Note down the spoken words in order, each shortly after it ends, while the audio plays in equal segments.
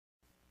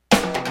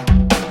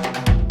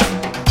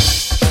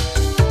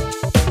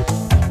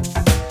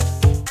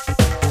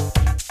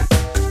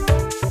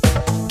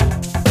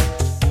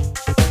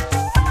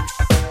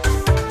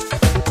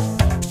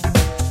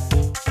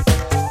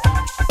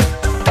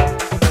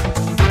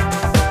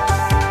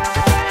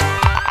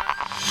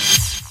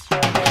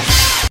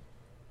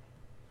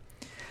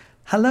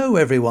Hello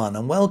everyone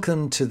and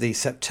welcome to the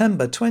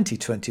September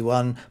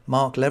 2021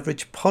 Mark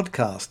Leveridge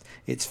podcast.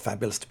 It's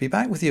fabulous to be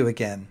back with you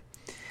again.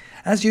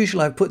 As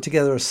usual, I've put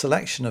together a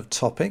selection of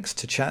topics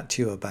to chat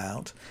to you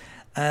about,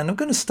 and I'm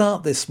going to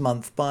start this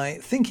month by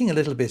thinking a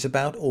little bit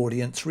about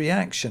audience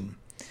reaction.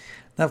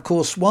 Now, of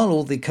course, while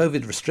all the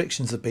COVID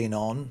restrictions have been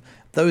on,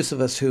 those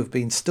of us who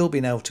have still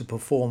been able to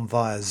perform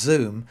via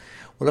Zoom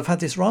will have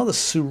had this rather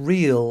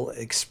surreal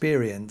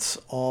experience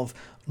of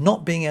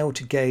not being able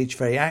to gauge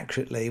very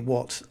accurately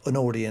what an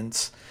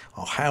audience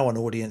or how an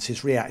audience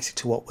is reacting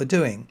to what we're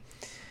doing.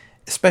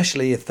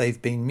 Especially if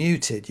they've been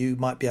muted, you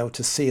might be able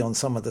to see on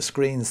some of the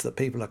screens that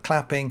people are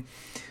clapping,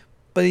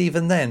 but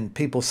even then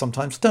people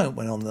sometimes don't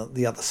when on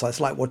the other side. It's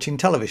like watching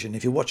television.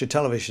 If you watch a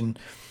television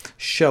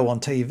show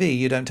on TV,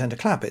 you don't tend to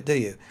clap it, do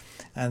you?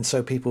 And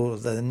so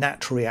the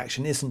natural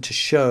reaction isn't to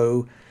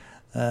show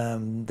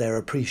their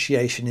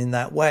appreciation in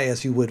that way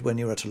as you would when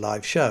you're at a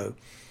live show.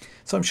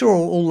 So I'm sure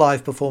all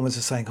live performers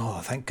are saying, oh,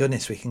 thank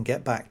goodness we can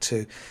get back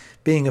to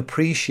being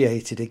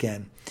appreciated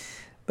again.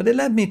 But it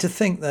led me to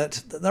think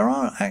that there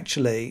are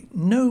actually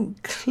no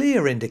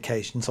clear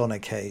indications on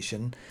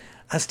occasion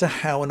as to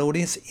how an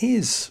audience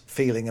is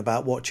feeling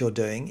about what you're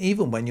doing,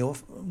 even when you're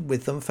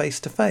with them face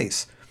to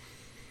face.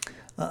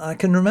 I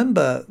can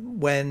remember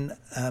when,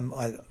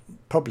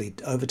 probably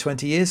over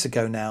 20 years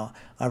ago now,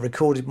 I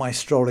recorded my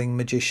Strolling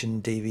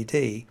Magician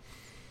DVD.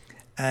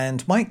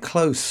 And Mike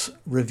Close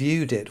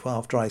reviewed it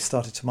after I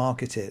started to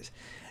market it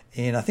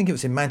I think it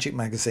was in Magic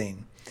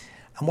Magazine.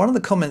 And one of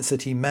the comments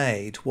that he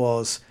made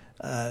was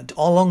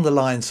along the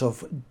lines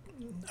of,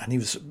 and he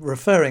was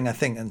referring, I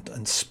think,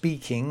 and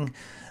speaking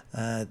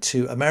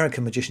to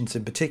American magicians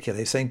in particular.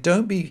 He's saying,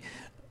 don't be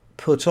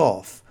put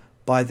off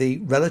by the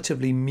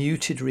relatively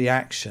muted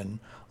reaction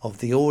of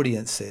the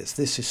audiences.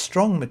 This is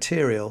strong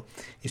material.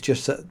 It's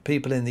just that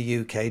people in the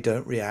UK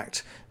don't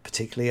react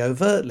particularly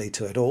overtly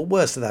to it, or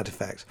worse to that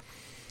effect.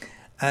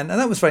 And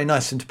that was very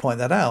nice of him to point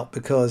that out,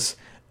 because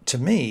to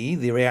me,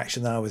 the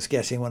reaction that I was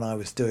getting when I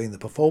was doing the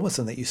performance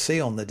and that you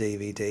see on the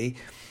DVD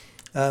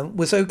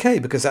was okay,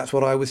 because that's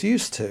what I was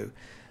used to.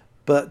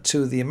 But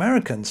to the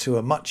Americans, who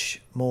are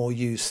much more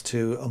used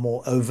to a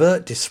more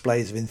overt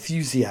displays of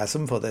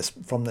enthusiasm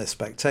from their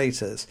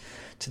spectators,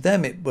 to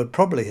them it would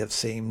probably have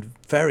seemed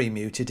very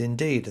muted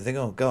indeed. They think,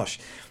 oh gosh,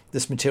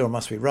 this material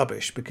must be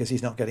rubbish because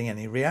he's not getting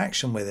any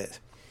reaction with it.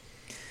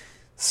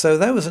 So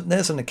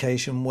there's an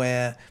occasion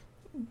where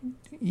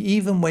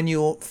even when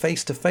you're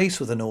face to face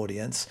with an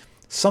audience,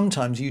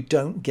 sometimes you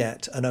don't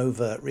get an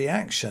overt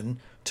reaction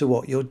to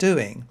what you're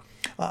doing.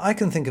 I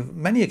can think of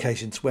many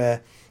occasions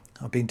where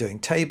I've been doing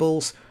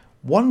tables.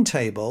 One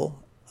table,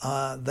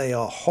 they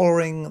are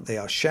hollering, they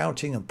are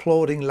shouting,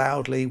 applauding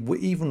loudly,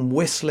 even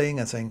whistling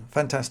and saying,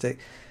 fantastic.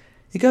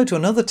 You go to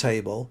another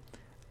table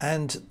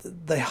and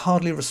they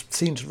hardly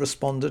seem to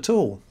respond at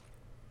all.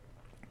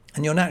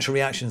 And your natural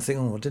reaction is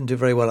thinking, oh, I didn't do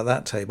very well at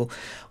that table.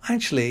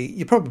 Actually,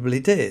 you probably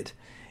did.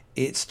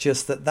 It's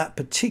just that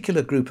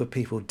particular group of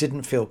people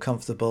didn't feel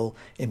comfortable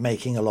in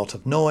making a lot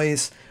of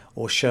noise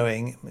or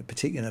showing in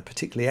a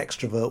particularly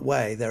extrovert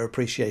way their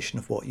appreciation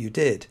of what you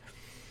did.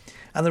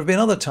 And there have been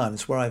other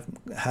times where I've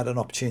had an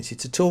opportunity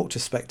to talk to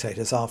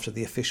spectators after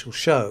the official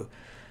show,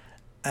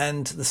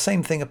 and the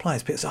same thing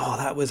applies. People say, oh,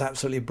 that was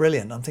absolutely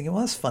brilliant. I'm thinking,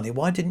 well, that's funny.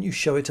 Why didn't you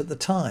show it at the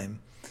time?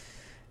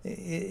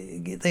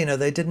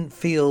 They didn't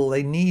feel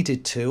they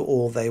needed to,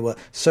 or they were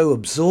so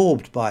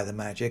absorbed by the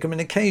magic. I mean,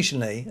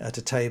 occasionally at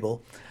a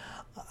table,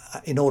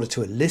 in order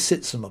to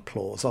elicit some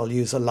applause, I'll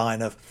use a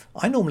line of,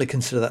 I normally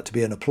consider that to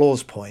be an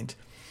applause point.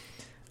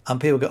 And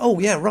people go, oh,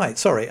 yeah, right,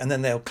 sorry. And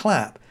then they'll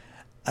clap.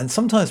 And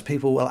sometimes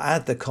people will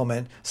add the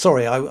comment,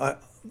 sorry, I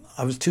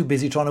was too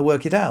busy trying to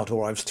work it out,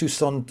 or I was too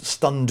stunned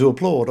to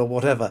applaud, or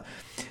whatever.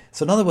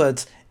 So in other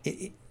words,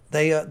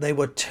 they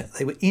were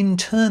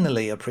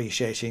internally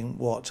appreciating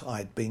what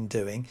I'd been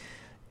doing,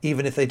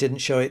 even if they didn't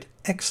show it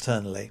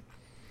externally.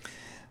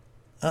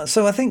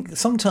 So I think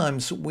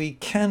sometimes we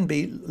can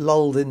be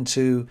lulled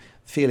into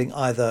feeling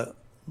either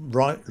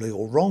rightly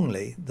or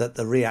wrongly that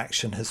the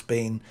reaction has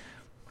been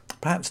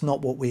perhaps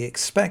not what we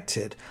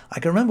expected. I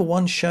can remember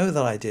one show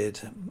that I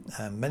did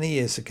many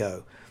years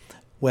ago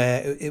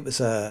where it was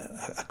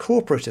a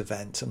corporate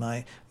event, and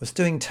I was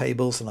doing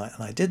tables, and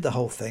I did the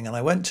whole thing, and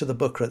I went to the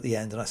booker at the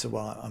end and I said,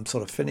 well, I'm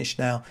sort of finished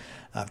now.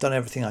 I've done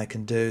everything I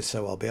can do,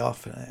 so I'll be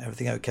off.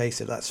 Everything okay? He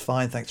said, that's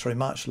fine, thanks very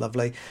much,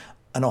 lovely.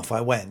 And off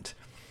I went.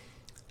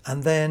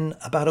 And then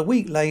about a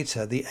week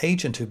later, the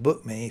agent who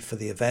booked me for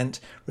the event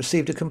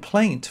received a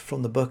complaint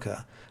from the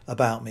booker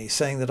about me,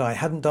 saying that I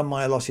hadn't done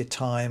my allotted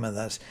time and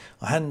that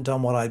I hadn't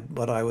done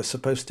what I was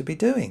supposed to be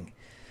doing.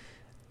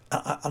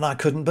 And I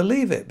couldn't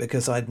believe it,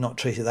 because I'd not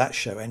treated that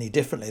show any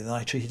differently than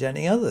I treated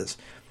any others.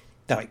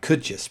 Now, it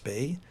could just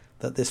be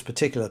that this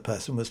particular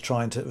person was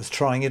trying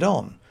it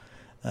on.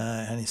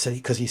 And he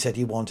said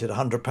he wanted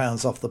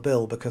 £100 off the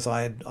bill because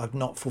I've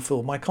not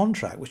fulfilled my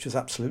contract, which was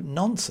absolute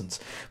nonsense.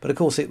 But of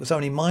course, it was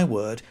only my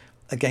word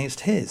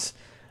against his.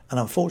 And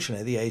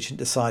unfortunately, the agent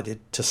decided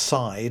to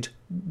side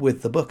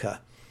with the booker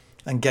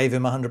and gave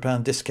him a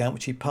 £100 discount,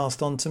 which he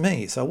passed on to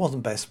me. So I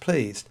wasn't best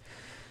pleased.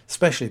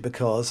 especially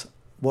because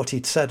what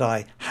he'd said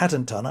I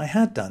hadn't done, I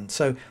had done.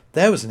 So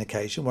there was an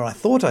occasion where I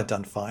thought I'd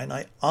done fine.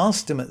 I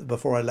asked him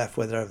before I left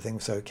whether everything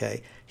was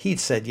okay.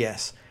 He'd said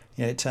yes.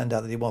 It turned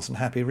out that he wasn't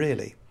happy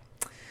really.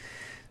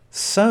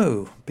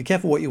 So be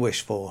careful what you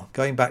wish for.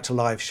 Going back to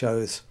live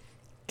shows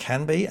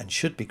can be and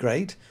should be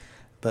great,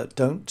 but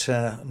don't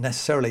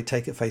necessarily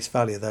take at face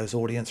value those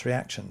audience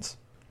reactions.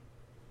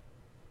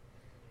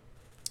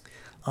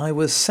 I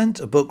was sent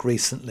a book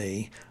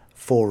recently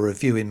for a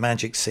review in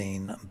Magic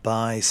Scene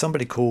by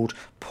somebody called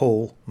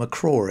Paul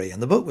McCrory,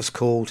 and the book was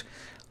called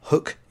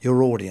Hook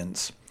Your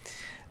Audience.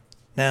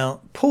 Now,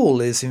 Paul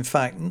is, in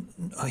fact,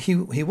 he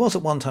was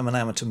at one time an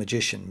amateur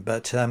magician,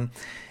 but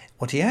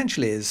what he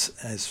actually is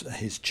as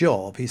his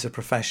job, he's a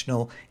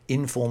professional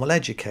informal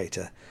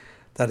educator.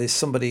 That is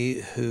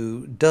somebody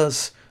who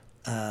does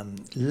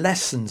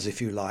lessons,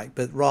 if you like,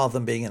 but rather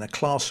than being in a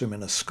classroom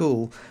in a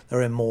school,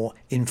 they're in more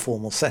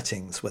informal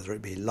settings, whether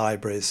it be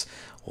libraries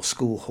or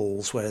school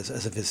halls, whereas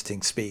as a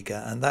visiting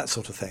speaker and that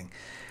sort of thing.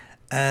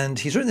 And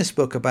he's written this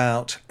book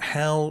about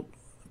how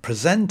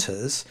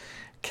presenters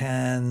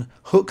can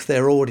hook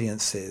their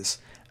audiences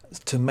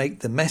to make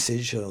the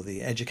message or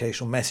the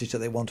educational message that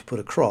they want to put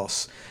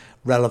across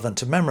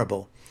relevant and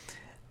memorable.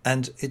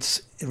 And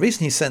the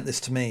reason he sent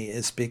this to me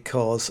is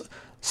because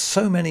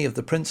so many of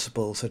the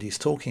principles that he's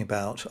talking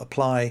about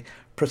apply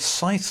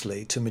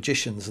precisely to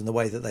magicians and the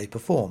way that they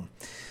perform.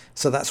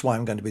 So that's why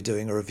I'm going to be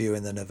doing a review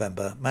in the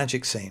November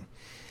Magic Scene.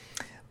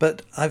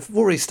 But I've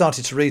already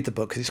started to read the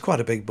book because it's quite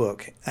a big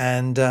book,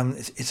 and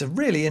it's a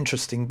really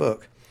interesting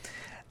book.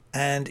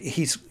 And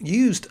he's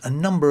used a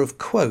number of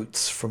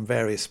quotes from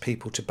various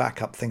people to back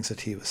up things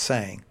that he was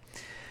saying.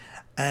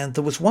 And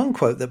there was one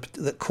quote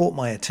that caught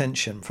my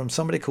attention from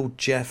somebody called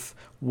Jeff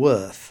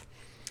Worth.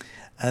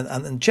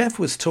 And Jeff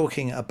was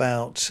talking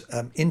about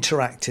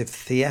interactive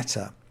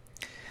theatre.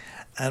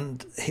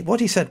 And what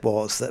he said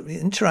was that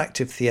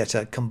interactive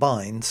theatre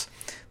combines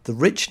the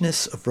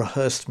richness of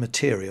rehearsed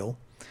material,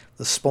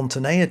 the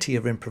spontaneity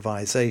of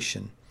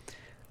improvisation,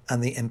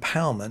 and the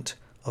empowerment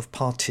of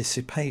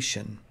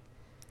participation.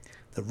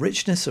 The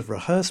richness of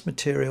rehearsed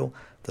material,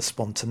 the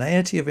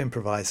spontaneity of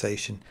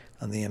improvisation,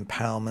 and the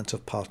empowerment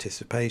of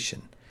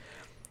participation.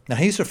 Now,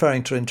 he's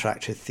referring to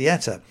interactive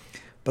theatre,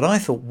 but I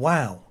thought,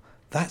 wow,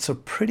 that's a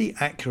pretty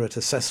accurate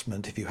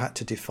assessment if you had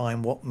to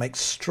define what makes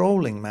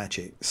strolling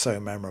magic so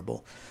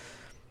memorable,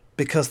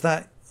 because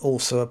that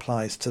also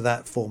applies to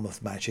that form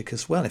of magic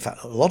as well. In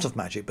fact, a lot of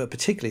magic, but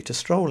particularly to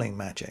strolling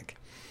magic.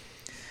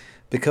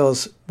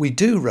 Because we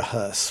do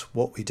rehearse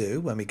what we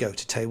do when we go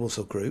to tables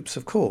or groups,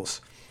 of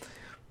course.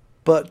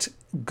 But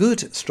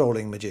good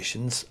strolling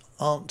magicians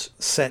aren't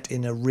set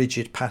in a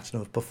rigid pattern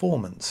of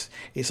performance.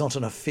 It's not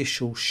an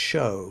official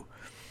show.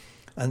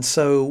 And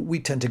so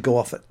we tend to go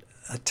off at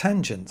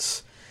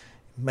tangents,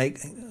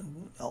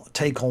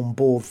 take on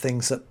board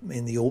things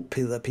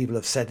that people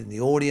have said in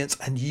the audience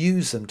and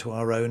use them to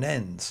our own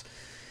ends.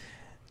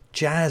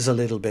 Jazz a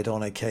little bit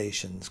on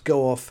occasions,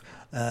 go off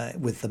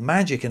with the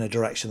magic in a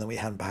direction that we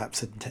hadn't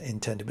perhaps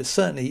intended, but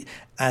certainly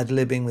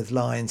ad-libbing with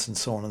lines and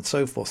so on and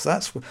so forth.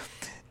 So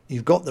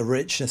you've got the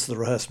richness of the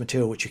rehearsed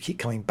material, which you keep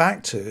coming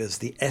back to as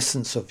the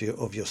essence of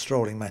your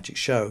strolling magic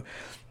show,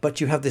 but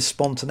you have this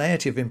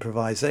spontaneity of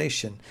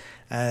improvisation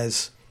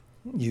as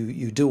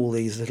you do all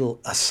these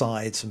little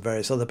asides and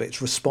various other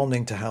bits,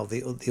 responding to how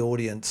the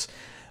audience,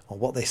 or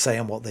what they say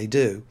and what they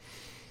do.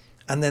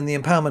 And then the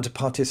empowerment of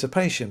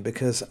participation,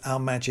 because our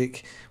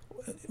magic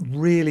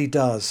really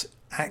does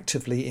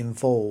actively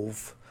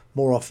involve,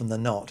 more often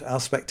than not,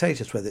 our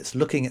spectators, whether it's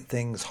looking at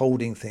things,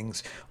 holding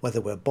things, whether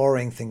we're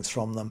borrowing things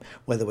from them,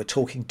 whether we're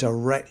talking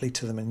directly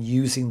to them and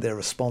using their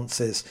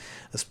responses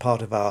as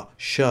part of our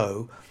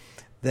show,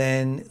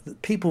 then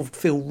people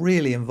feel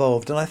really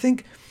involved. And I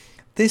think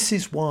this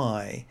is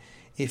why,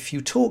 if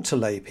you talk to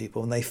lay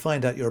people and they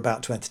find out you're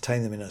about to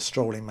entertain them in a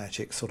strolling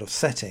magic sort of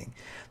setting,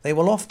 they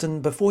will often,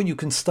 before you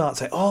can start,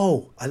 say,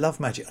 "Oh, I love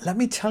magic. Let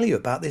me tell you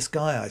about this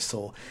guy I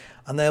saw."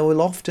 And they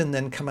will often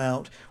then come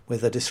out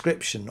with a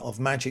description of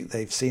magic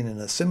they've seen in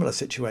a similar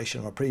situation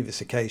on a previous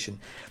occasion.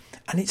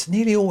 And it's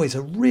nearly always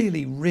a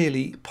really,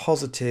 really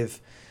positive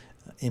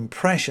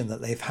impression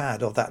that they've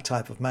had of that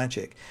type of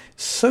magic.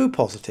 So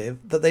positive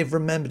that they've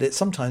remembered it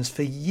sometimes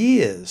for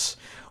years.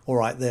 All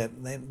right,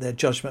 their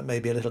judgment may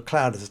be a little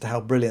clouded as to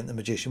how brilliant the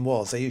magician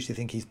was. They usually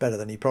think he's better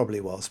than he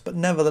probably was. But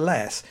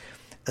nevertheless,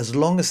 as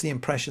long as the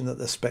impression that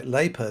the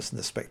layperson,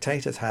 the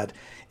spectators had,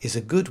 is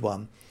a good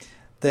one,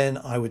 then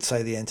I would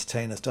say the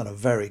entertainer's done a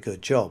very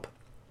good job.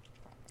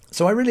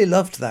 So I really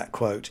loved that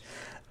quote.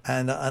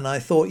 And I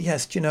thought,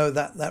 yes,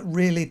 that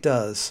really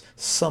does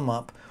sum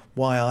up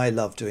why I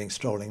love doing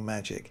strolling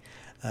magic.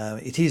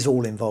 It is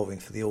all involving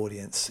for the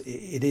audience.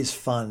 It is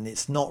fun.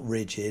 It's not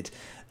rigid.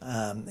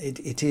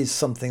 It is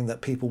something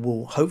that people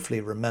will hopefully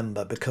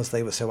remember because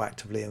they were so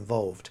actively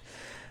involved.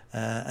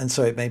 And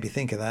so it made me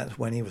think of that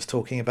when he was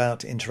talking about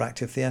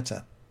interactive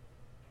theatre.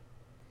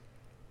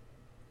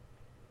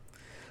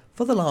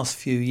 For the last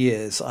few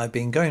years, I've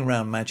been going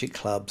around magic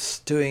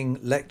clubs doing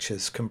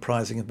lectures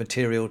comprising of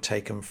material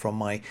taken from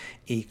my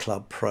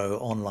eClub Pro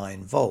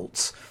online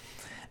vaults.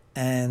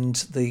 And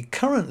the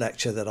current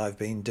lecture that I've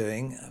been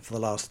doing for the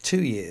last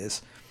 2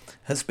 years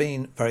has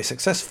been very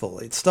successful.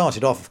 It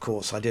started off, of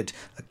course, I did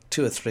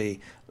 2 or 3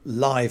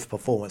 live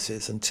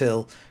performances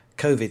until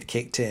COVID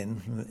kicked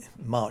in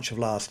March of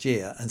last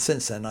year. And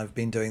since then, I've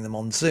been doing them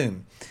on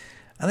Zoom.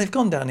 And they've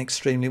gone down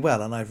extremely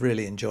well, and I've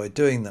really enjoyed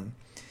doing them.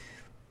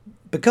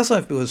 Because I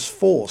was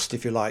forced,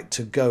 if you like,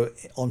 to go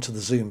onto the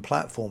Zoom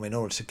platform in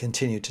order to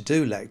continue to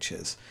do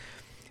lectures,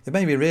 it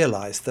made me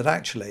realise that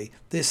actually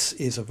this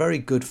is a very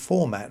good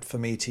format for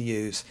me to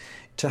use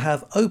to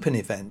have open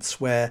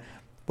events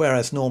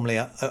whereas normally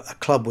a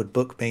club would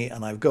book me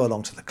and I would go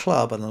along to the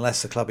club, and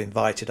unless the club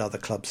invited other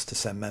clubs to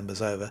send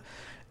members over,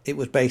 it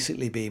would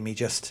basically be me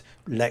just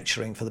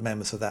lecturing for the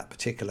members of that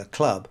particular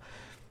club.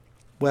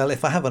 Well,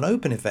 if I have an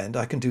open event,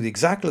 I can do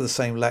exactly the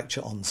same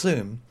lecture on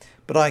Zoom,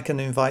 but I can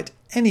invite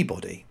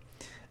anybody.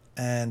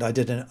 And I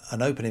did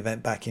an open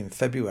event back in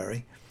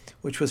February,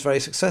 which was very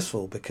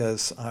successful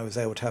because I was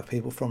able to have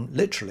people from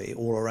literally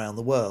all around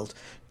the world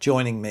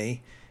joining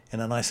me in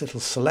a nice little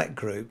select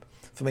group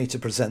for me to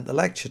present the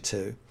lecture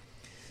to.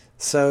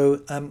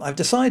 So I've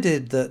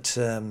decided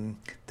that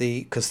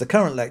because the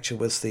current lecture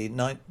was the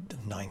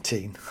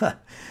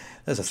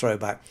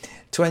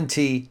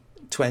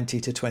 2020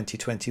 to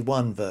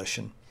 2021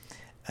 version.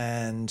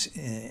 And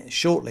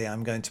shortly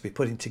I'm going to be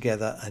putting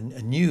together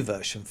a new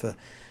version for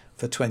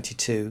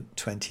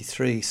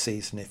 22-23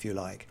 season, if you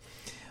like.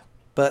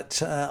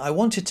 But I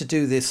wanted to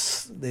do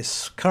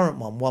this current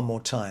one more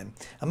time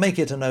and make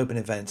it an open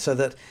event so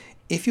that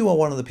if you are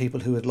one of the people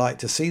who would like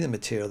to see the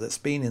material that's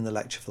been in the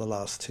lecture for the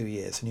last 2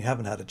 years and you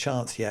haven't had a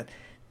chance yet,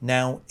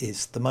 now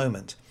is the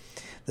moment.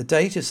 The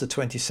date is the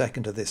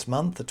 22nd of this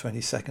month, the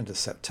 22nd of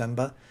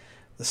September.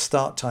 The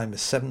start time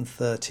is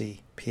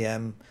 7:30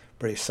 p.m.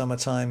 British Summer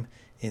Time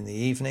in the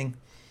evening,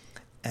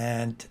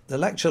 and the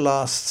lecture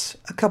lasts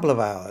a couple of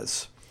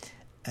hours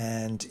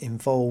and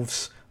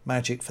involves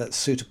magic that's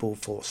suitable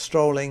for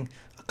strolling,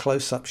 a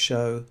close-up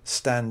show,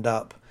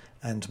 stand-up,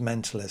 and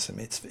mentalism.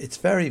 It's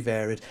very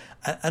varied,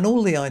 and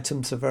all the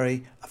items are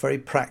very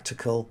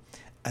practical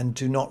and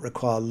do not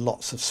require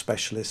lots of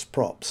specialist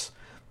props.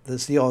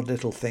 There's the odd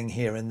little thing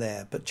here and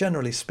there, but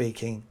generally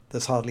speaking,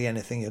 there's hardly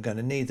anything you're going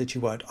to need that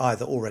you won't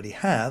either already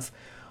have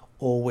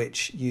or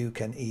which you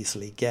can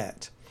easily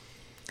get.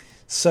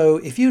 So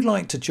if you'd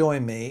like to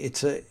join me,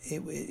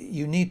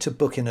 you need to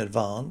book in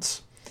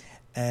advance.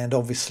 And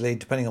obviously,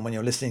 depending on when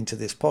you're listening to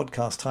this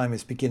podcast, time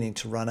is beginning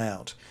to run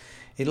out.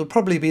 It'll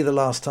probably be the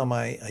last time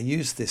I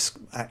use this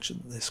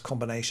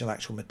combination of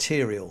actual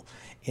material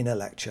in a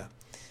lecture.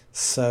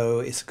 So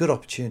it's a good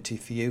opportunity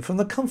for you from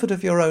the comfort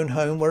of your own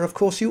home, where of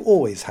course you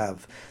always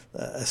have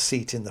a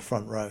seat in the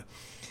front row.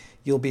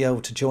 You'll be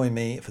able to join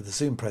me for the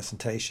Zoom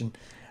presentation.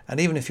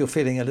 And even if you're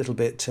feeling a little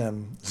bit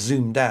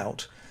zoomed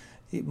out,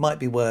 it might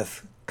be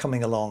worth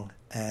coming along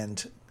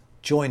and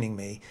joining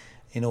me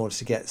in order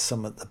to get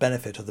some of the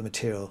benefit of the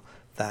material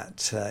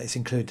that is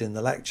included in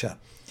the lecture.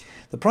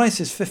 The price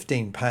is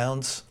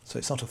 £15, so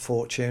it's not a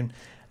fortune,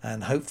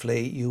 and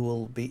hopefully you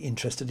will be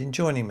interested in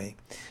joining me.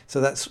 So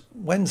that's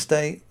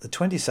Wednesday, the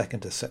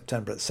 22nd of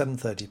September at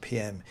 7:30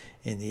 p.m.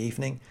 in the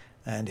evening.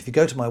 And if you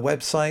go to my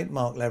website,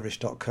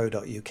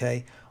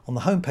 markleveridge.co.uk, on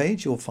the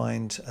homepage you'll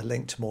find a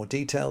link to more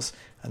details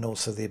and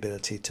also the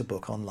ability to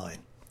book online.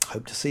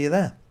 Hope to see you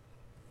there.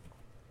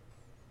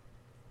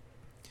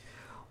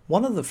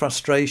 One of the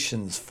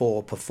frustrations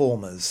for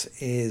performers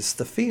is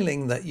the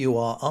feeling that you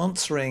are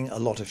answering a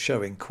lot of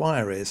show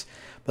inquiries,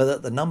 but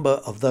that the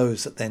number of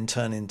those that then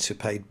turn into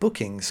paid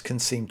bookings can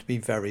seem to be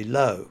very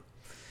low.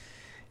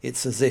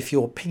 It's as if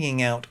you're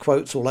pinging out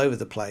quotes all over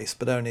the place,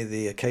 but only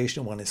the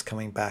occasional one is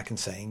coming back and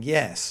saying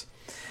yes.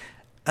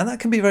 And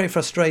that can be very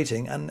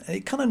frustrating, and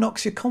it kind of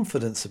knocks your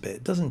confidence a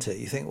bit, doesn't it?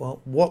 You think,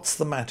 well, what's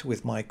the matter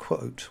with my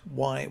quote?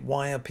 Why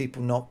are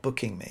people not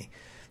booking me?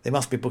 They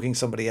must be booking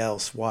somebody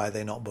else. Why are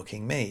they not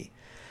booking me?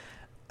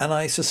 And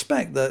I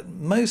suspect that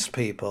most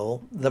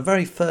people, the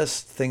very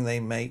first thing they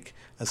make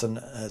as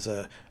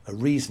a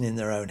reason in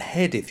their own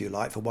head, if you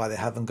like, for why they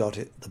haven't got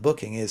the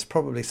booking is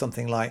probably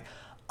something like,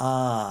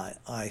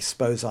 I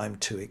suppose I'm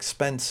too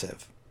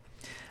expensive.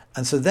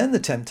 And so then the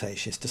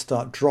temptation is to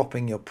start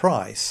dropping your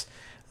price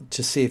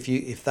to see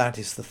if that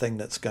is the thing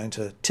that's going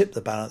to tip the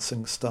balance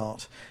and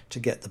start to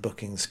get the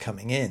bookings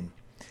coming in.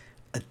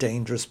 A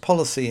dangerous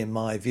policy in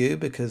my view,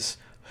 because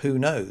who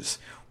knows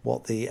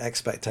what the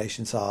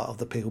expectations are of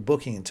the people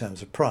booking in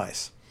terms of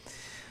price.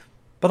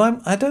 But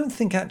I don't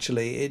think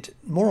actually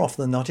more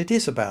often than not it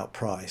is about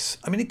price.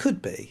 I mean, it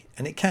could be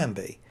and it can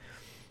be,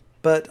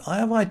 but I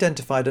have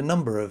identified a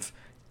number of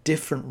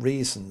different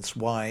reasons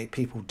why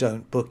people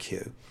don't book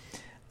you,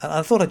 and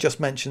I thought I'd just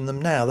mention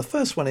them now. The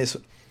first one is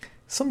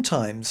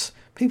sometimes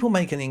people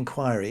make an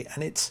inquiry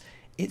and it's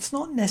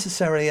not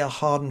necessarily a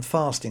hard and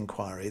fast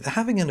inquiry. They're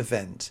having an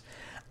event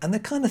and they're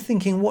kind of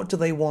thinking, what do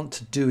they want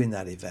to do in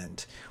that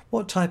event?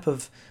 What type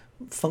of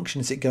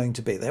function is it going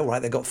to be? They're all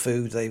right, they've got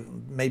food, they've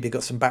maybe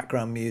got some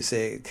background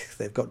music,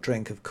 they've got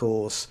drink, of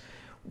course.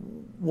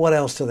 What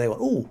else do they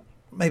want? Oh,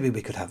 maybe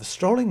we could have a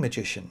strolling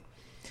magician.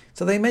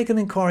 So they make an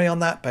inquiry on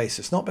that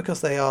basis, not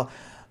because they are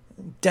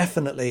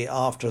definitely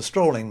after a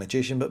strolling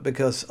magician, but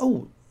because,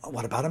 oh,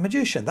 what about a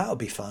magician? That would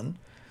be fun.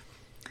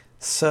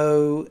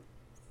 So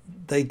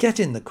they get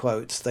in the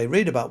quotes, they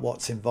read about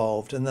what's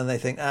involved, and then they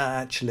think,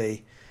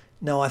 actually,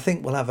 no, I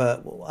think we'll have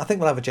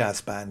a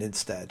jazz band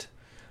instead.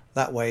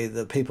 That way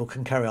the people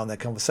can carry on their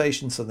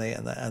conversations and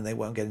they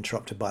won't get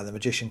interrupted by the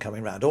magician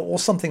coming round, or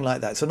something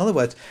like that. So in other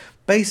words,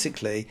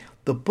 basically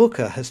the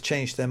booker has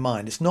changed their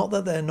mind. It's not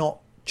that they're not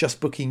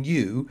just booking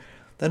you,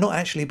 they're not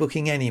actually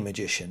booking any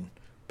magician,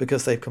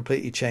 because they've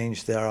completely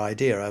changed their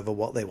idea over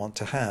what they want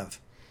to have.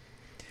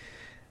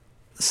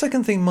 The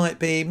second thing might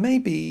be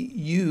maybe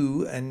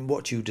you and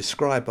what you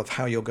describe of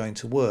how you're going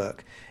to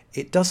work,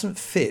 it doesn't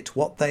fit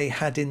what they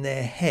had in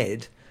their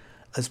head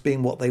as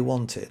being what they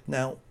wanted.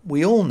 Now,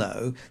 we all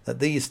know that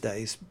these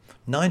days,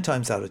 9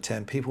 times out of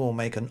 10, people will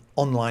make an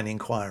online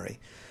inquiry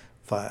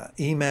via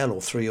email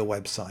or through your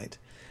website.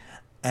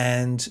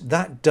 And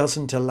that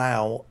doesn't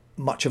allow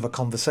much of a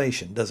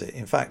conversation, does it?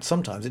 In fact,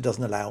 sometimes it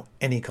doesn't allow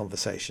any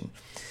conversation.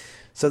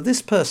 So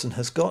this person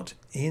has got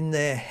in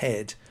their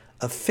head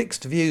a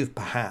fixed view,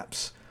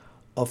 perhaps,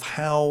 of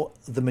how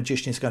the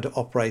magician is going to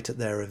operate at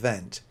their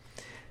event.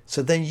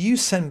 So then you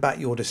send back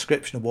your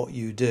description of what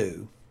you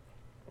do,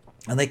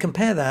 and they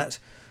compare that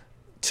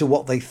to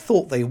what they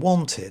thought they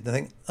wanted. They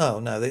think, oh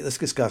no, this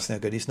guy's no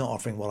good, he's not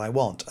offering what I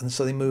want. And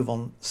so they move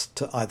on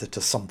to either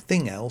to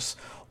something else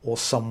or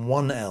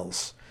someone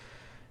else.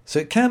 So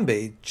it can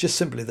be just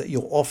simply that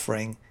your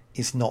offering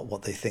is not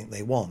what they think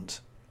they want.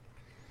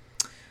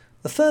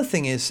 The third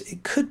thing is,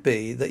 it could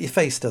be that your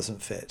face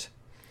doesn't fit.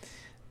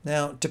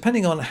 Now,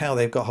 depending on how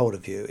they've got hold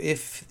of you,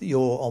 if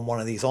you're on one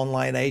of these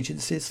online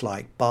agencies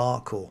like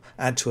Bark or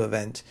Add to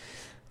Event,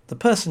 the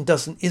person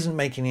isn't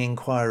making an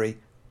inquiry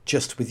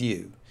just with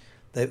you.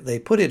 They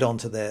put it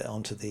onto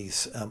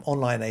these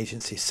online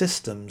agency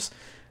systems,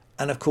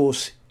 and of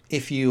course,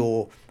 if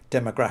your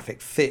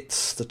demographic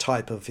fits the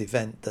type of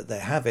event that they're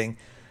having,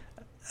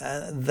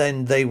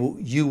 then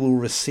you will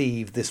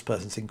receive this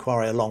person's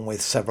inquiry along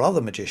with several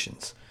other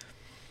magicians.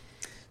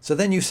 So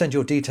then you send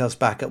your details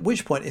back, at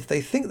which point, if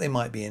they think they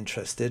might be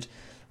interested,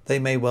 they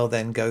may well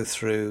then go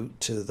through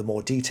to the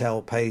more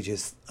detailed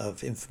pages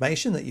of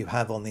information that you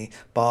have on the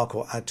Bark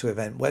or Add to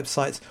Event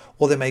websites,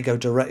 or they may go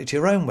directly to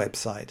your own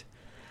website.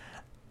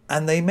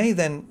 And they may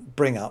then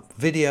bring up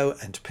video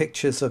and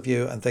pictures of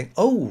you and think,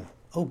 oh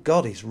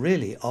God, he's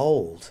really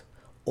old.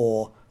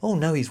 Or, oh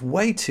no, he's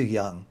way too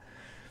young.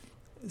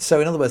 So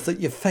in other words, that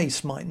your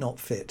face might not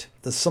fit.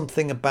 There's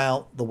something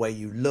about the way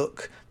you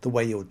look, the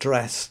way you're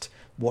dressed,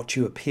 what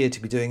you appear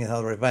to be doing in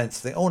other events.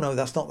 They think, oh no,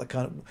 that's not the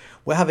kind of...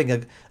 We're having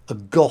a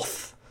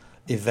goth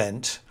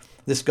event.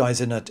 This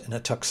guy's in a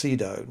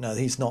tuxedo. No,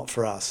 he's not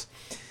for us.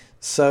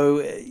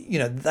 So,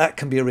 that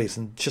can be a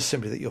reason, just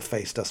simply that your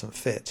face doesn't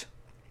fit.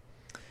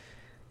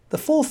 The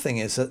fourth thing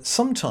is that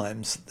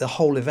sometimes the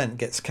whole event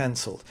gets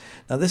cancelled.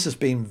 Now, this has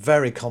been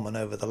very common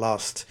over the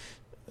last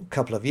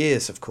couple of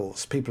years, of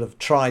course. People have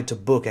tried to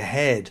book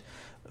ahead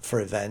for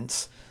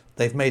events.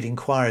 They've made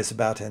inquiries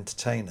about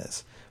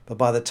entertainers. But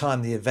by the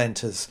time the event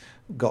has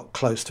got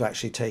close to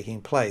actually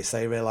taking place,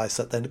 they realise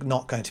that they're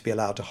not going to be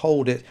allowed to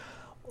hold it.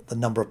 The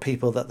number of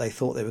people that they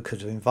thought they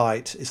could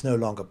invite is no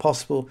longer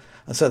possible,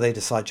 and so they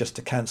decide just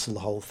to cancel the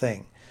whole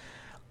thing.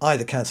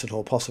 Either cancel it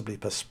or possibly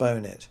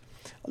postpone it.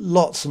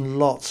 Lots and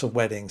lots of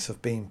weddings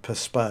have been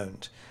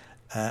postponed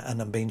and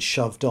have been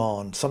shoved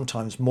on,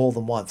 sometimes more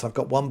than once. I've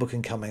got one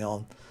booking coming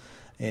on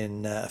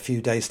in a few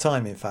days'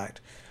 time, in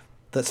fact,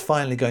 that's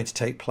finally going to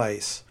take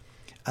place.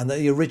 And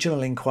the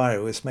original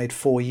inquiry was made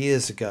 4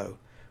 years ago.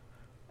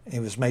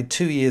 It was made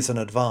 2 years in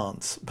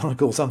advance. But of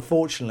course,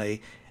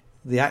 unfortunately,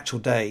 the actual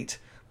date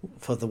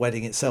for the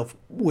wedding itself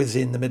was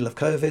in the middle of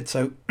COVID.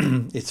 So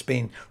it's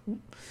been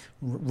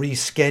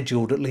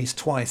rescheduled at least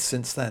twice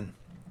since then.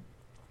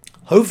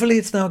 Hopefully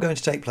it's now going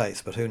to take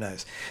place, but who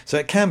knows? So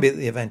it can be that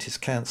the event is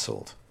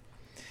cancelled.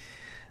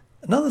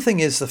 Another thing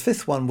is, the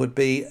fifth one would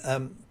be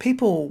lay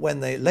people when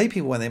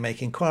they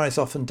make inquiries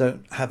often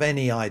don't have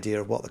any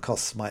idea of what the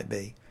costs might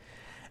be.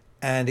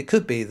 And it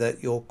could be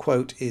that your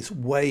quote is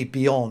way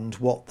beyond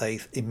what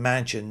they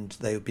imagined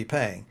they would be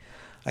paying.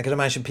 I can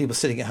imagine people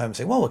sitting at home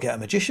saying, well, we'll get a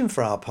magician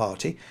for our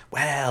party.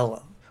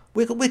 Well,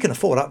 we can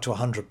afford up to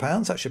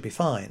 £100. That should be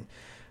fine.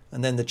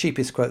 And then the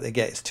cheapest quote they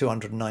get is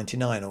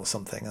 $299 or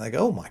something. And they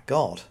go, oh my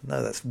God,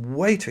 no, that's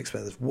way too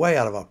expensive. It's way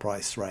out of our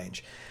price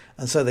range.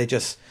 And so they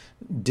just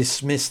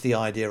dismiss the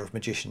idea of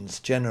magicians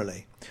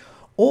generally.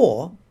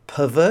 Or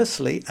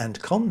perversely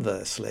and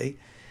conversely,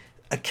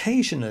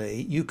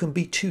 occasionally you can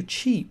be too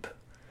cheap.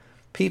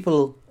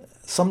 People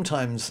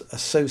sometimes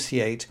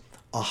associate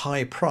a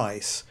high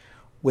price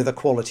with a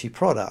quality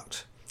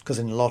product, because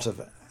in a lot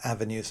of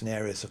avenues and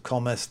areas of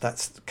commerce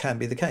that can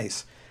be the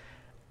case.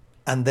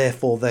 and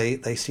therefore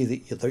they see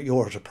that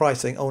you're at a price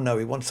saying, oh no,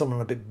 we want someone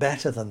a bit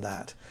better than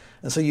that.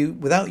 And so you,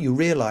 without you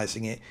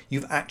realizing it,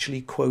 you've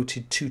actually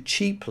quoted too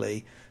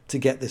cheaply to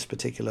get this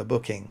particular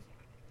booking.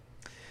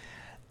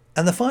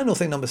 And the final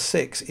thing, number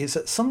 6, is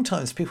that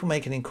sometimes people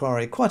make an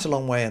inquiry quite a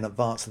long way in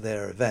advance of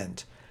their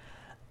event,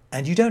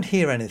 and you don't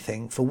hear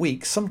anything for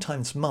weeks,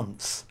 sometimes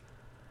months.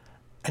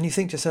 And you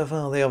think to yourself,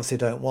 oh, they obviously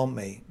don't want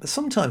me. But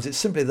sometimes it's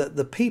simply that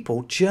the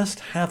people just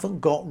haven't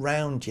got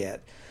round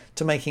yet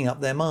to making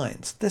up their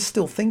minds. They're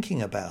still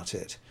thinking about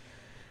it.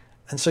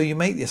 And so you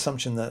make the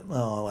assumption that,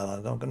 oh, well,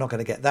 I'm not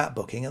going to get that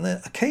booking. And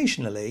then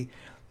occasionally,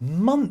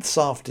 months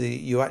after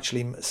you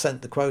actually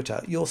sent the quote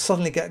out, you'll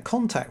suddenly get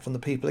contact from the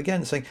people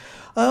again saying,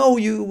 oh,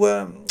 you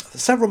were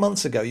several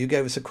months ago, you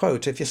gave us a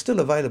quote. If you're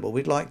still available,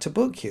 we'd like to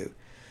book you.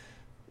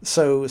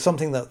 So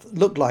something that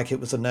looked like it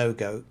was a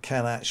no-go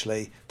can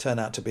actually turn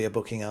out to be a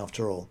booking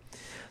after all.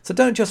 So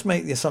don't just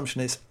make the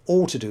assumption it's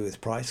all to do with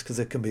price, because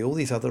there can be all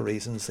these other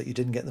reasons that you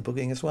didn't get the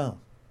booking as well.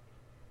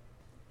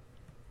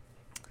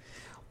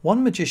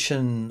 One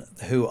magician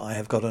who I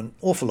have got an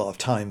awful lot of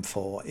time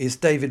for is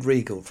David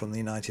Regal from the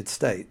United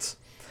States.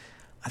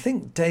 I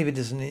think David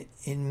is an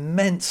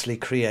immensely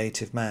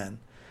creative man.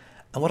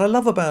 And what I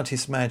love about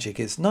his magic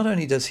is not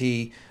only does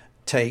he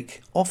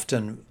take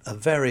often a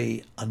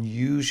very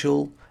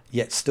unusual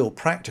yet still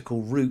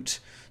practical route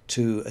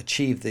to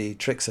achieve the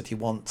tricks that he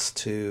wants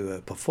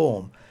to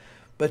perform,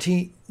 but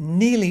he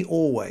nearly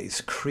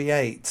always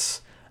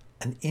creates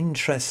an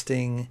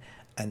interesting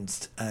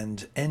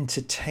and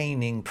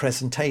entertaining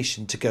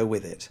presentation to go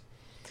with it.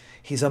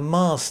 He's a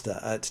master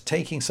at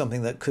taking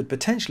something that could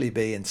potentially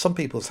be, in some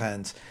people's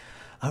hands,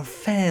 a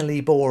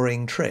fairly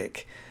boring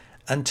trick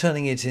and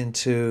turning it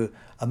into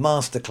a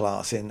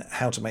masterclass in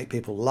how to make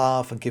people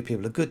laugh and give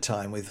people a good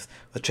time with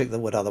a trick that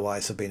would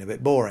otherwise have been a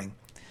bit boring.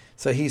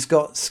 So he's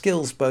got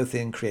skills both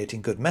in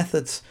creating good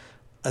methods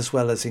as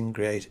well as in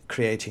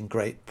creating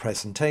great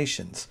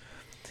presentations.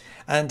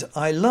 And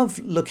I love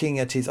looking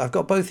at I've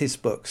got both his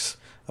books,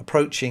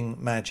 Approaching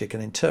Magic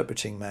and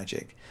Interpreting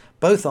Magic.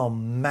 Both are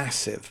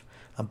massive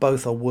and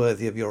both are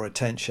worthy of your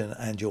attention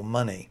and your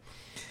money.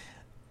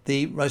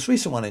 The most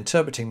recent one,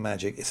 Interpreting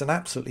Magic, is an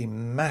absolutely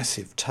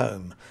massive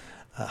tome,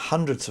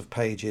 hundreds of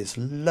pages,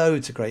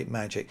 loads of great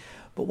magic.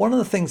 But one of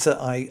the things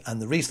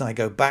and the reason I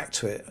go back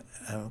to it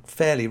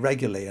fairly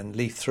regularly and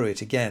leaf through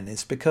it again,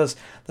 is because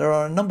there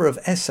are a number of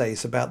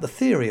essays about the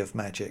theory of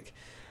magic.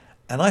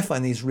 And I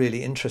find these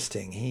really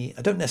interesting.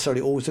 I don't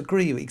necessarily always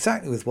agree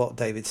exactly with what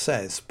David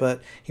says,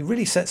 but he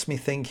really sets me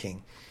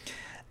thinking.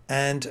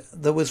 And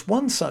there was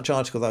one such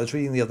article that I was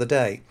reading the other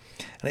day,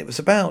 and it was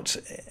about,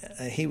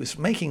 he was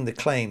making the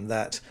claim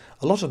that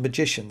a lot of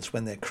magicians,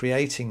 when they're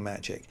creating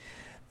magic,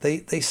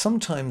 they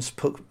sometimes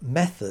put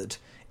method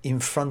in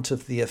front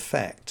of the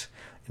effect.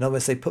 In other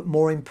words, they put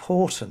more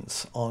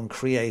importance on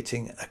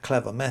creating a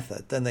clever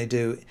method than they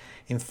do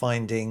in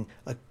finding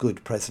a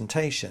good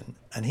presentation.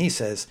 And he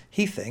says,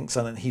 he thinks,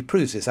 and he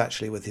proves this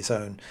actually with his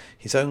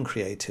own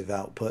creative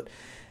output,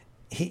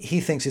 he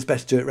thinks it's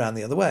better to do it around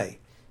the other way,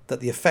 that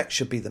the effect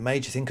should be the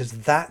major thing, because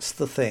that's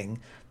the thing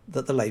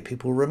that the lay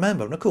people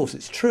remember. And of course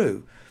it's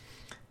true.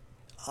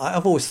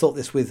 I've always thought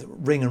this with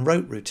ring and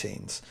rope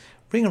routines.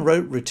 Ring and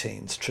rope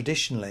routines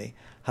traditionally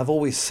have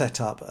always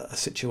set up a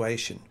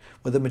situation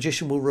where the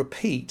magician will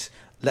repeat,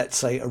 let's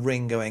say, a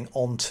ring going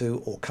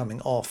onto or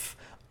coming off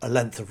a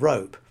length of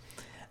rope.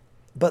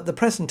 But the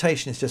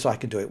presentation is just, I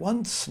can do it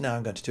once, now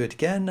I'm going to do it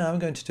again, now I'm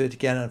going to do it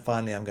again, and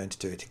finally I'm going to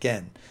do it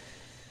again.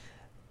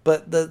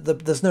 But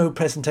there's no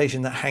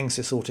presentation that hangs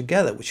this all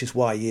together, which is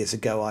why years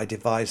ago I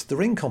devised the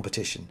ring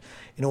competition,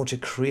 in order to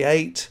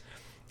create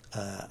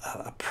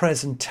a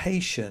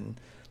presentation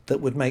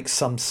that would make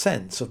some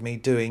sense of me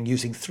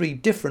using 3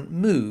 different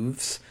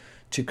moves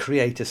to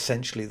create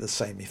essentially the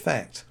same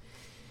effect.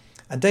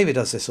 And David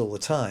does this all the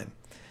time.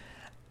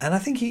 And I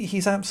think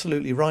he's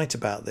absolutely right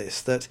about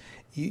this, that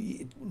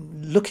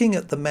looking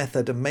at the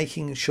method and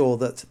making sure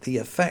that the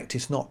effect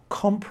is not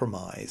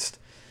compromised,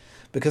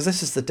 because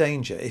this is the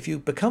danger. If you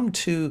become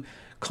too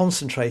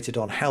concentrated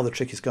on how the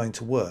trick is going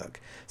to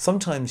work,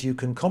 sometimes you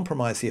can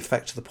compromise the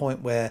effect to the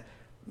point where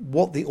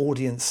what the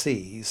audience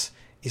sees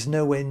is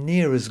nowhere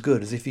near as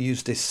good as if you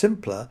used this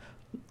simpler,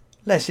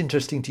 less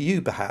interesting to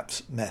you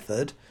perhaps,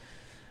 method,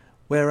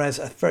 whereas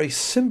a very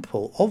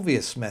simple,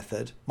 obvious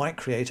method might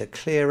create a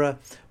clearer,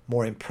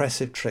 more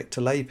impressive trick to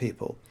lay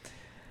people.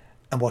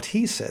 And what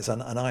he says,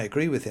 and I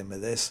agree with him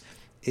with this,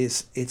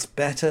 is it's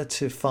better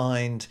to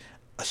find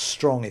a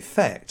strong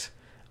effect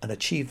and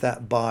achieve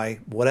that by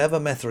whatever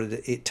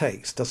method it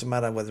takes. Doesn't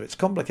matter whether it's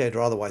complicated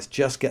or otherwise,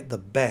 just get the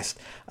best,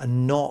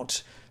 and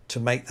not to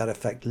make that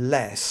effect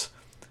less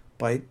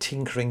by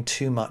tinkering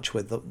too much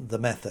with the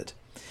method.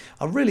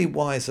 Are really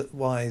wise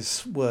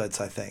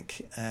words, I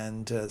think,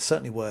 and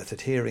certainly worth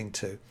adhering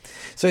to.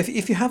 So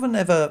if you haven't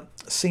ever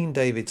seen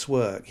David's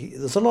work,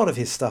 there's a lot of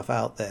his stuff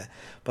out there,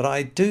 but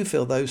I do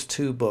feel those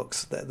 2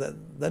 books,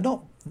 they're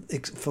not,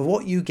 for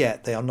what you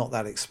get, they are not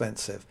that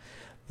expensive.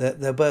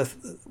 They're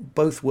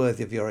both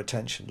worthy of your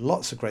attention.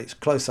 Lots of great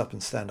close-up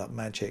and stand-up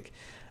magic,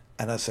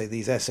 and I say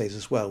these essays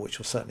as well, which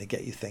will certainly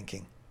get you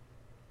thinking.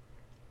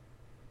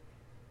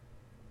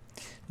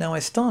 Now, I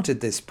started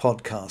this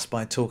podcast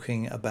by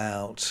talking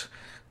about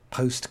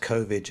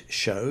post-COVID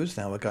shows.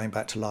 Now we're going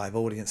back to live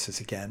audiences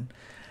again.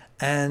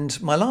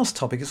 And my last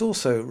topic is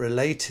also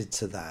related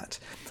to that.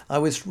 I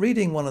was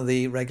reading one of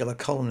the regular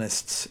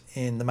columnists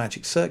in the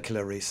Magic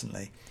Circular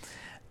recently,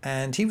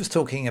 and he was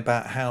talking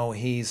about how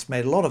he's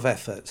made a lot of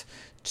effort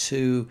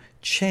to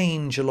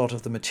change a lot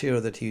of the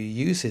material that he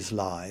uses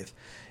live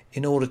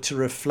in order to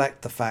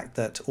reflect the fact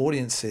that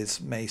audiences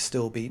may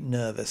still be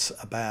nervous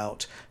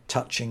about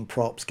touching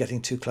props,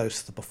 getting too close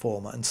to the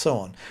performer and so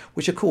on,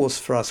 which of course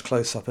for us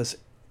close-uppers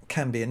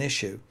can be an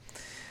issue.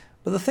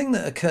 But the thing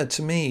that occurred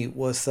to me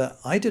was that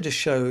I did a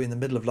show in the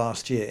middle of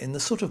last year in the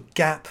sort of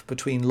gap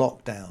between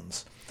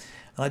lockdowns.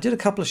 And I did a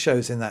couple of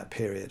shows in that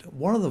period,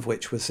 one of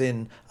which was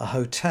in a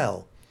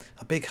hotel,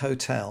 a big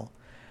hotel,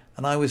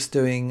 and I was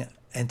doing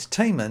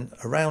entertainment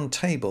around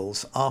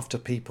tables after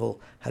people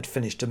had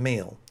finished a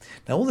meal.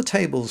 Now all the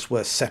tables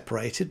were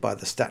separated by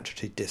the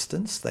statutory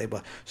distance. They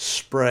were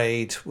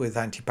sprayed with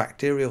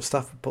antibacterial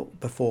stuff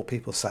before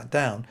people sat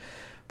down.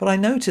 But I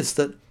noticed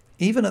that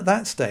even at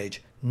that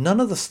stage, none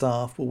of the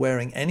staff were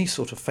wearing any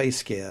sort of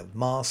face gear,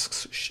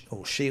 masks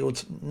or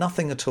shields,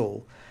 nothing at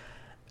all.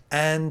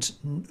 And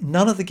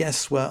none of the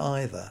guests were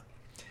either.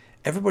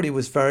 Everybody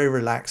was very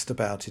relaxed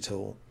about it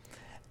all.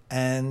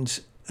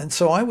 And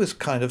so I was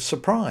kind of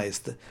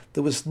surprised that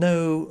there was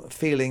no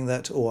feeling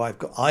that,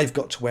 I've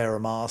got to wear a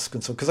mask.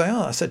 And so, because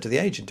I said to the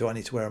agent, do I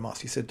need to wear a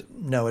mask? He said,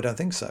 no, I don't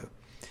think so.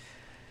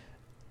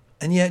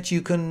 And yet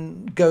you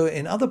can go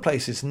in other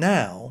places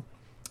now,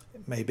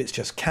 maybe it's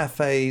just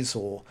cafes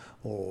or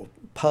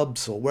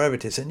pubs or wherever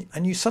it is,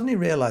 and you suddenly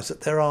realise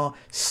that there are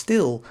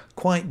still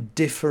quite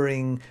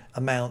differing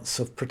amounts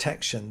of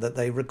protection that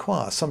they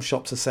require. Some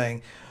shops are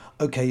saying,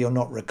 okay, you're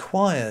not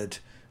required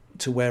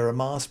to wear a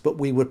mask, but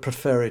we would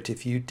prefer it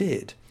if you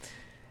did.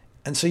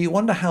 And so you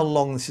wonder how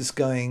long this is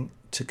going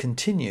to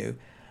continue,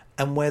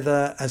 and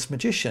whether as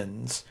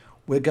magicians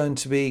we're going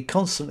to be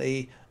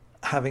constantly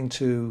having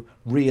to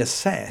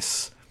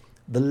reassess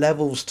the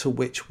levels to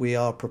which we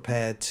are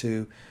prepared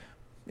to,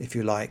 if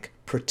you like,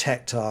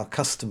 protect our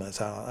customers,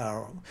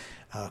 our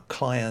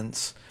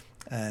clients,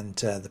 and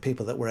the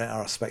people that were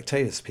our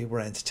spectators, people we're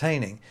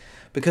entertaining,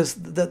 because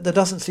there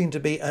doesn't seem to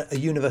be a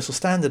universal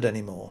standard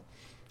anymore.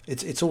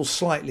 It's all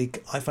slightly,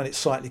 I find it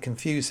slightly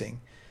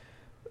confusing.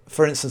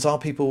 For instance, are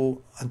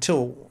people,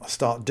 until I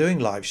start doing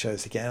live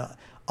shows again,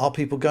 are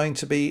people going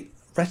to be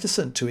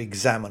reticent to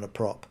examine a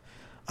prop?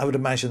 I would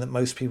imagine that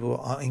most people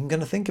aren't even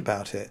going to think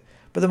about it.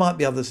 But there might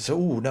be others who say,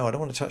 oh, no, I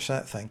don't want to touch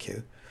that, thank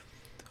you.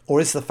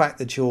 Or is the fact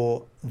that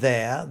you're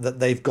there, that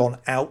they've gone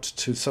out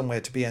to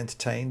somewhere to be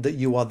entertained, that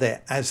you are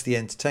there as the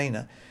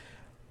entertainer,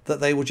 that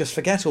they will just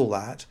forget all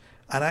that,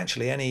 and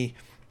actually any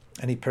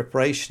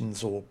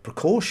preparations or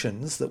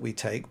precautions that we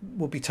take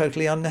will be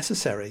totally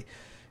unnecessary.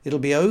 It'll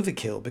be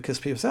overkill because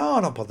people say, oh,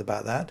 I'm not bothered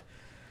about that.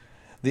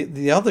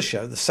 The other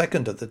show, the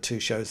second of the two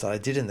shows that I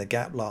did in the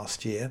Gap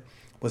last year,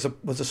 was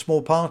a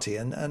small party,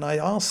 and I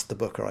asked the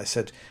booker, I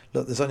said,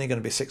 look, there's only going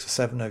to be 6 or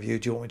 7 of you,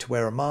 do you want me to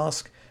wear a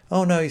mask?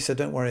 Oh no, he said,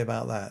 don't worry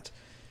about that.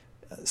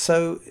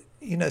 So,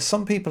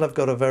 some people have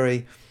got a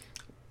very,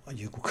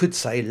 you could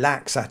say,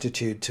 lax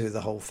attitude to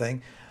the whole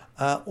thing,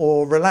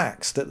 or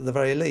relaxed at the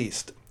very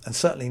least. And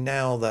certainly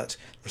now that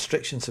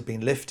restrictions have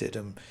been lifted,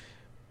 and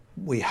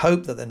we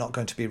hope that they're not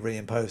going to be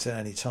reimposed at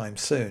any time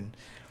soon,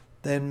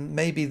 then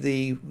maybe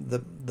the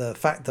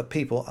fact that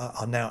people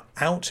are now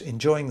out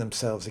enjoying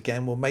themselves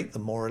again will make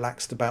them more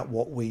relaxed about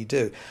what we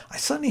do. I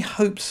certainly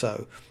hope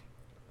so,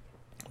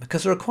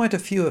 because there are quite a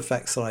few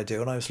effects that I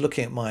do, and I was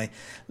looking at my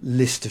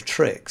list of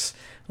tricks,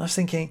 and I was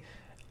thinking,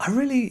 I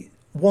really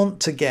want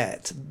to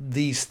get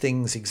these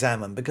things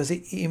examined, because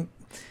it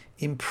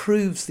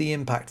improves the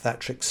impact of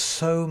that trick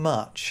so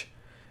much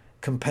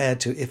compared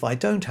to if I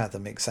don't have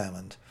them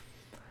examined.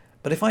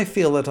 But if I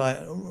feel that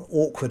I'm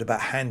awkward about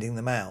handing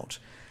them out,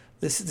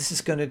 this is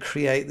going to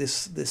create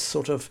this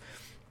sort of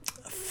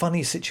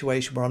funny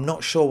situation where I'm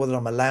not sure whether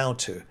I'm allowed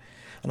to.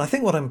 And I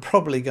think what I'm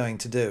probably going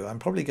to do, I'm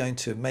probably going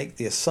to make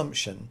the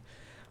assumption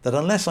that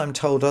unless I'm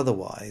told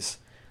otherwise,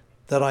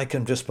 that I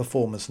can just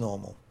perform as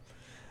normal.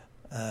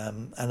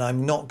 And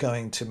I'm not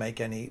going to make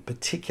any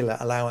particular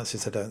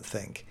allowances, I don't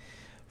think.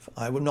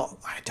 I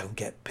don't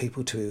get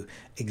people to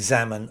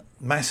examine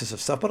masses of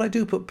stuff, but I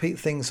do put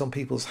things on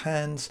people's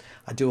hands.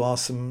 I do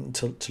ask them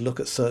to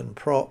look at certain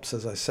props,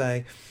 as I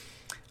say.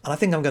 And I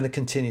think I'm going to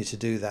continue to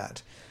do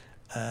that.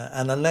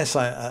 And unless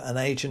an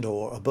agent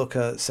or a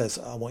booker says,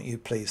 I want you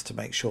please to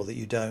make sure that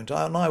you don't,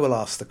 and I will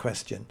ask the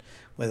question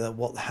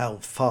how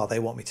far they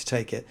want me to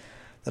take it,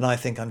 then I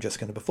think I'm just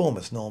going to perform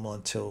as normal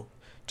until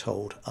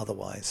told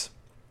otherwise.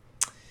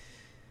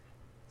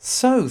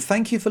 So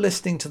thank you for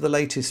listening to the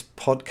latest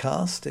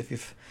podcast.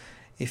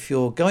 If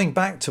you're going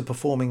back to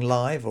performing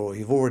live, or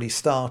you've already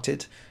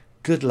started,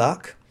 good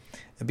luck.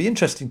 It'd be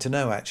interesting to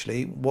know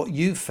actually what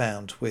you've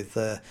found with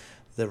the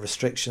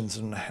restrictions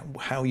and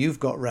how you've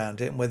got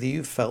around it, and whether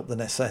you've felt the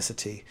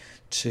necessity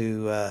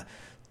to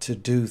to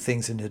do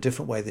things in a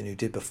different way than you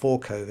did before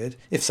COVID?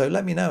 If so,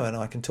 let me know and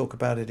I can talk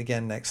about it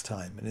again next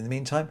time. And in the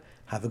meantime,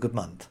 have a good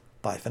month.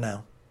 Bye for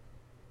now.